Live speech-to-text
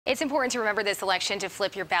It's important to remember this election to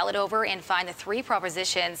flip your ballot over and find the 3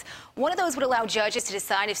 propositions. One of those would allow judges to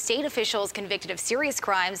decide if state officials convicted of serious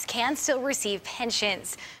crimes can still receive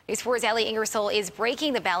pensions. News 4's Allie Ingersoll is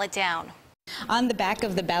breaking the ballot down. On the back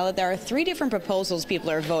of the ballot, there are 3 different proposals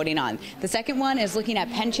people are voting on. The second one is looking at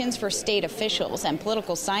pensions for state officials, and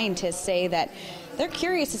political scientists say that they're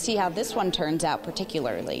curious to see how this one turns out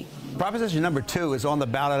particularly. Proposition number 2 is on the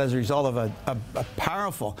ballot as a result of a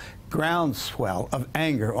powerful groundswell of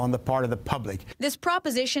anger on the part of the public. This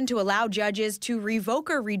proposition to allow judges to revoke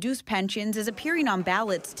or reduce pensions is appearing on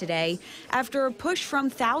ballots today after a push from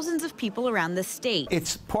thousands of people around the state.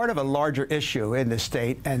 It's part of a larger issue in the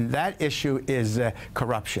state, and that issue is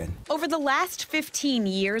corruption. Over the last 15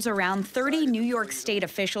 years, around 30 New York state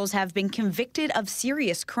officials have been convicted of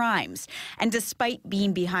serious crimes. And despite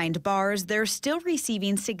being behind bars, they're still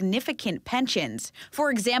receiving significant pensions. For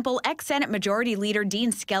example, ex-Senate Majority Leader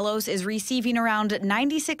Dean Skelos is receiving around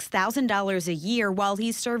 $96,000 a year while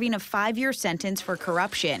he's serving a 5-year sentence for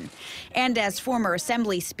corruption. And as former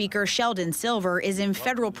Assembly Speaker Sheldon Silver is in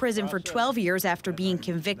federal prison for 12 years after being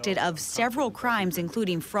convicted of several crimes,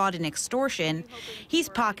 including fraud and extortion, he's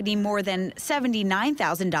pocketing more than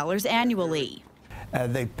 $79,000 annually.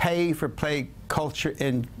 The pay for play culture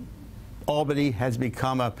in Albany has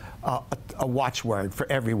become a watchword for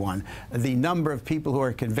everyone. The number of people who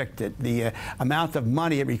are convicted, the amount of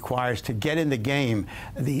money it requires to get in the game,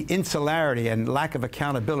 the insularity and lack of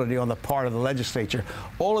accountability on the part of the legislature,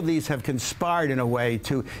 all of these have conspired in a way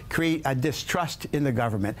to create a distrust in the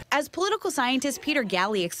government. As political scientist Peter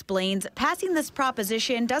Galley explains, passing this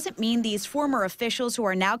proposition doesn't mean these former officials who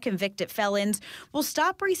are now convicted felons will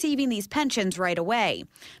stop receiving these pensions right away.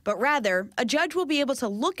 But rather, a judge will be able to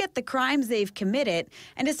look at the crimes they've committed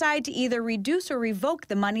and decide to either reduce or revoke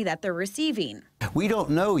the money that they're receiving. We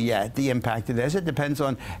don't know yet the impact of this. It depends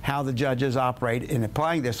on how the judges operate in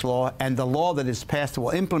applying this law, and the law that is passed will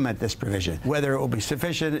implement this provision. Whether it will be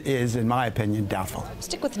sufficient is, in my opinion, doubtful.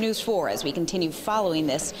 Stick with News 4 as we continue following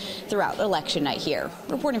this throughout election night here.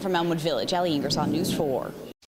 Reporting from Elmwood Village, Allie Ingersoll, News 4.